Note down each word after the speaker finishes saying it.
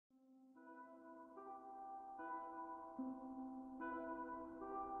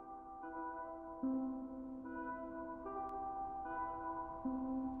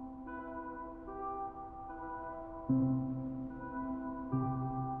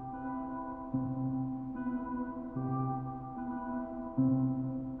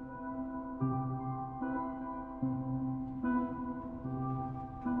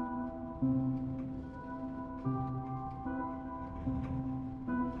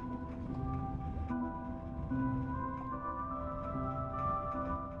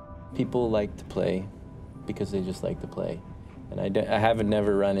people like to play because they just like to play. And I haven't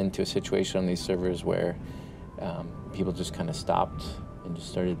never run into a situation on these servers where people just kind of stopped and just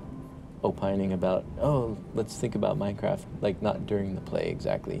started opining about, oh, let's think about Minecraft. Like, not during the play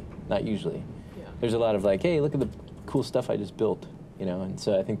exactly, not usually. Yeah. There's a lot of like, hey, look at the cool stuff I just built, you know? And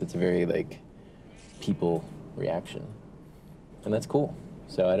so I think that's a very like people reaction. And that's cool.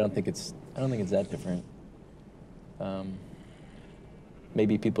 So I don't think it's that different.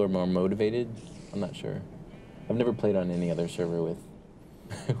 Maybe people are more motivated. I'm not sure. I've never played on any other server with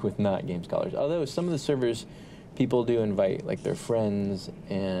with not game scholars. Although some of the servers, people do invite like their friends,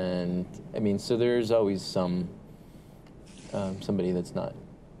 and I mean, so there's always somebody that's not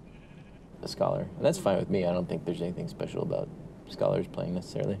a scholar, and that's fine with me. I don't think there's anything special about scholars playing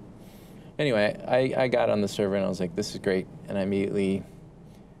necessarily. Anyway, I got on the server and I was like, this is great, and I immediately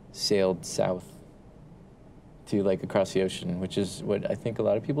sailed south to like across the ocean, which is what I think a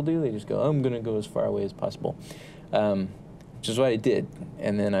lot of people do. They just go, I'm gonna go as far away as possible, which is what I did.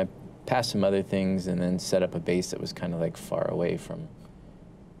 And then I passed some other things and then set up a base that was kind of like far away from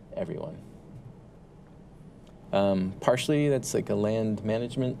everyone. Partially that's like a land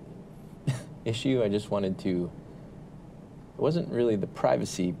management issue. I just wanted to, it wasn't really the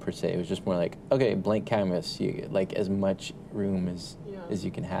privacy per se, it was just more like, okay, blank canvas, you get like as much room as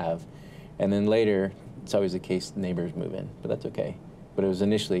you can have. And then later, it's always the case, the neighbors move in, but that's okay. But it was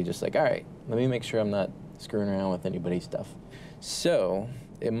initially just like, all right, let me make sure I'm not screwing around with anybody's stuff. So,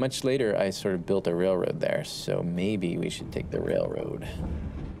 much later, I sort of built a railroad there, so maybe we should take the railroad.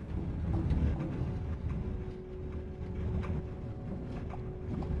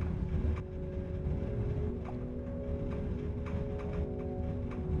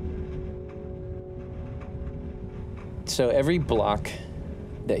 So every block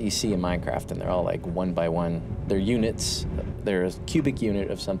that you see in Minecraft, and they're all like one by one, they're units, they're a cubic unit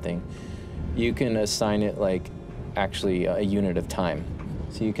of something. You can assign it like actually a unit of time.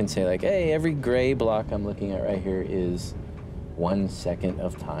 So you can say like, hey, every gray block I'm looking at right here is 1 second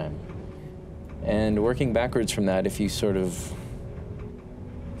of time. And working backwards from that, if you sort of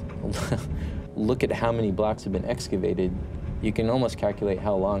look at how many blocks have been excavated, you can almost calculate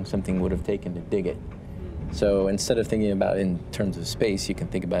how long something would have taken to dig it. So instead of thinking about it in terms of space, you can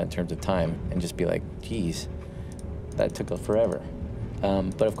think about it in terms of time and just be like, geez, that took forever.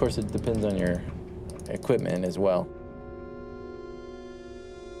 But of course, it depends on your equipment as well.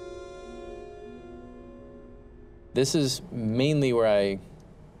 This is mainly where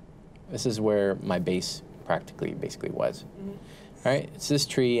this is where my base basically was. Mm-hmm. All right, it's this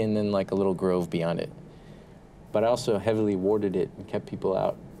tree and then like a little grove beyond it. But I also heavily warded it and kept people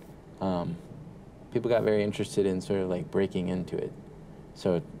out. People got very interested in sort of like breaking into it.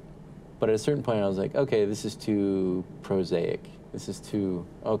 So, but at a certain point I was like, okay, this is too prosaic. This is too,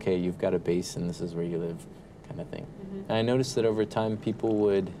 okay, you've got a base and this is where you live kind of thing. Mm-hmm. And I noticed that over time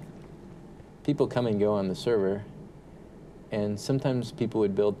people come and go on the server, and sometimes people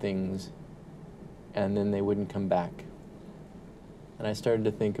would build things and then they wouldn't come back. And I started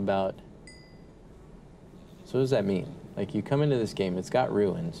to think about, so what does that mean? Like you come into this game, it's got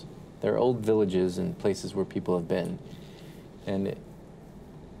ruins. There are old villages and places where people have been. And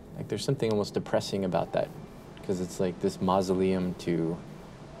like there's something almost depressing about that, because it's like this mausoleum to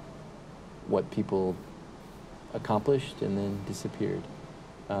what people accomplished and then disappeared.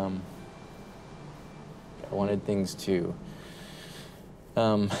 I wanted things to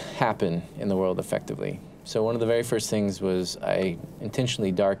happen in the world effectively. So one of the very first things was I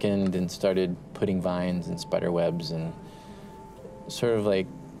intentionally darkened and started putting vines and spider webs and sort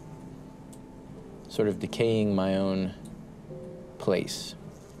of decaying my own place.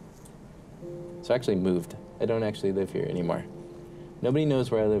 So I actually moved. I don't actually live here anymore. Nobody knows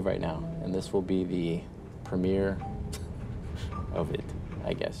where I live right now, and this will be the premiere of it,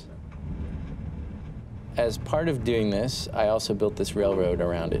 I guess. As part of doing this, I also built this railroad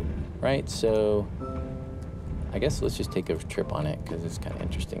around it, right? So I guess let's just take a trip on it, because it's kind of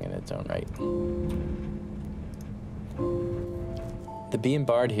interesting in its own right. The being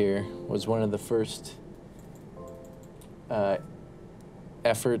barred here was one of the first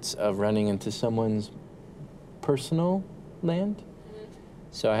efforts of running into someone's personal land.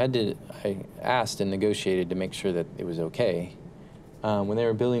 So I asked and negotiated to make sure that it was okay. When they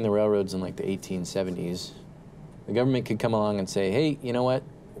were building the railroads in like the 1870s, the government could come along and say, hey, you know what?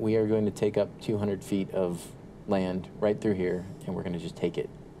 We are going to take up 200 feet of land right through here, and we're going to just take it,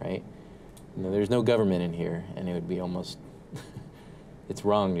 right? You know, there's no government in here, and it would be almost, it's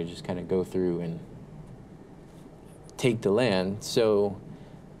wrong to just kind of go through and take the land. So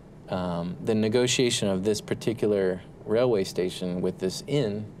the negotiation of this particular railway station with this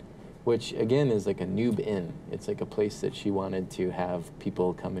inn which again is like a noob inn. It's like a place that she wanted to have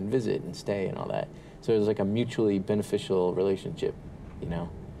people come and visit and stay and all that. So it was like a mutually beneficial relationship, you know.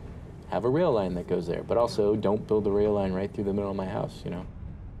 Have a rail line that goes there, but also don't build a rail line right through the middle of my house, you know.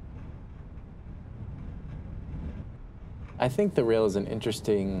 I think the rail is an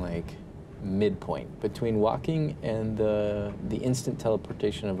interesting like midpoint between walking and the instant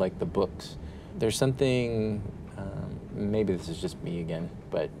teleportation of like the books. There's something, maybe this is just me again,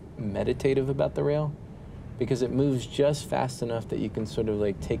 but meditative about the rail, because it moves just fast enough that you can sort of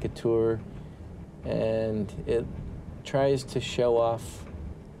like take a tour, and it tries to show off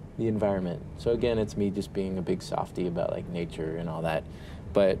the environment. So again, it's me just being a big softie about like nature and all that.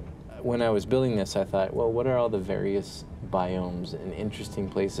 But when I was building this, I thought, well, what are all the various biomes and interesting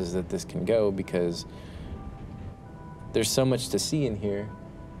places that this can go, because there's so much to see in here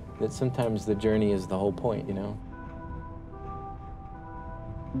that sometimes the journey is the whole point, you know?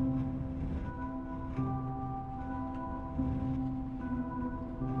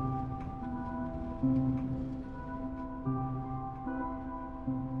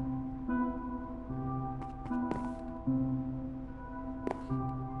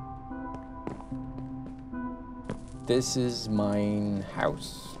 This is mine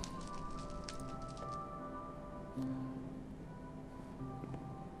house.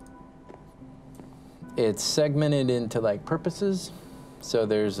 It's segmented into like purposes. So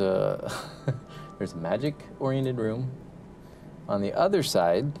there's a there's a magic-oriented room. On the other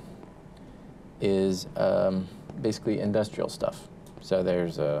side is basically industrial stuff. So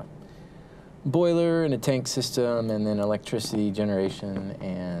there's a boiler and a tank system, and then electricity generation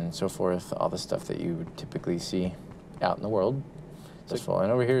and so forth, all the stuff that you would typically see out in the world. So,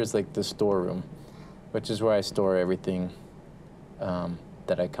 and over here is like the storeroom, which is where I store everything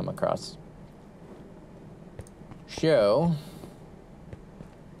that I come across. So,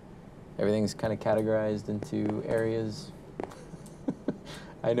 everything's kind of categorized into areas.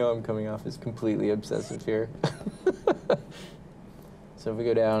 I know I'm coming off as completely obsessive here. So if we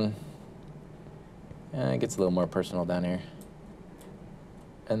go down, it gets a little more personal down here.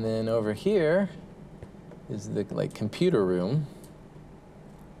 And then over here is the like computer room,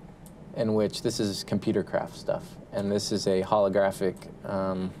 in which this is computer craft stuff. And this is a holographic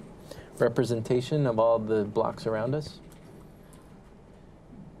representation of all the blocks around us.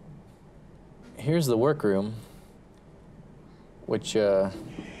 Here's the workroom, which I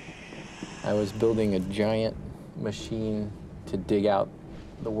was building a giant machine to dig out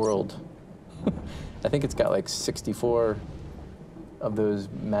the world. I think it's got like 64 of those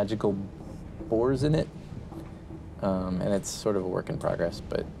magical bores in it. And it's sort of a work in progress,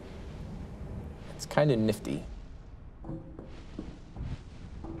 but it's kind of nifty.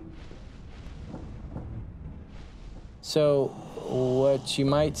 So what you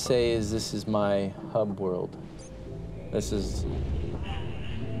might say is this is my hub world. This is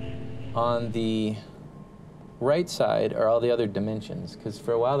on the right side are all the other dimensions, because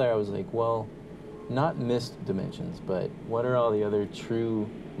for a while there I was like, well, not missed dimensions, but what are all the other true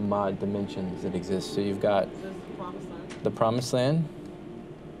mod dimensions that exist? So you've got the Promised Land,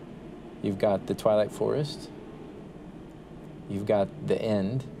 you've got the Twilight Forest, you've got the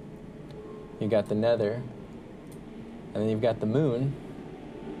End, you've got the Nether, and then you've got the Moon,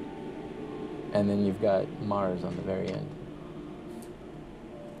 and then you've got Mars on the very end.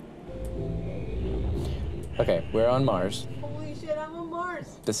 Okay, we're on Mars. Holy shit, I'm on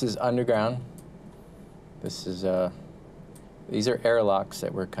Mars! This is underground. This is, these are airlocks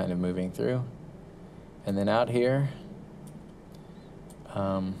that we're kind of moving through. And then out here,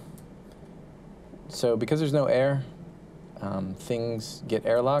 so because there's no air, things get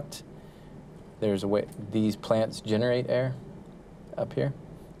airlocked. There's a way, these plants generate air up here.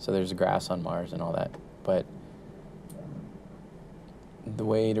 So there's grass on Mars and all that. But the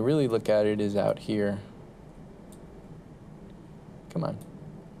way to really look at it is out here. Come on.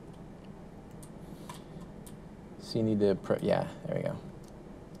 So you need to, yeah, there we go.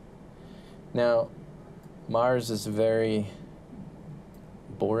 Now, Mars is a very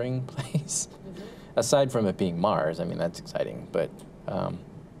boring place. Aside from it being Mars, I mean, that's exciting. But,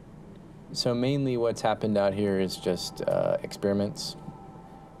 so mainly what's happened out here is just experiments.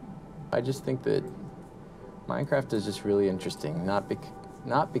 I just think that Minecraft is just really interesting, not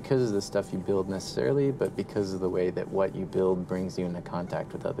because of the stuff you build necessarily, but because of the way that what you build brings you into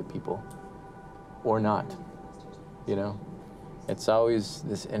contact with other people. Or not, you know? It's always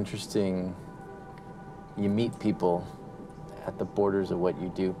this interesting, you meet people at the borders of what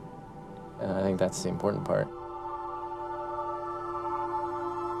you do. And I think that's the important part.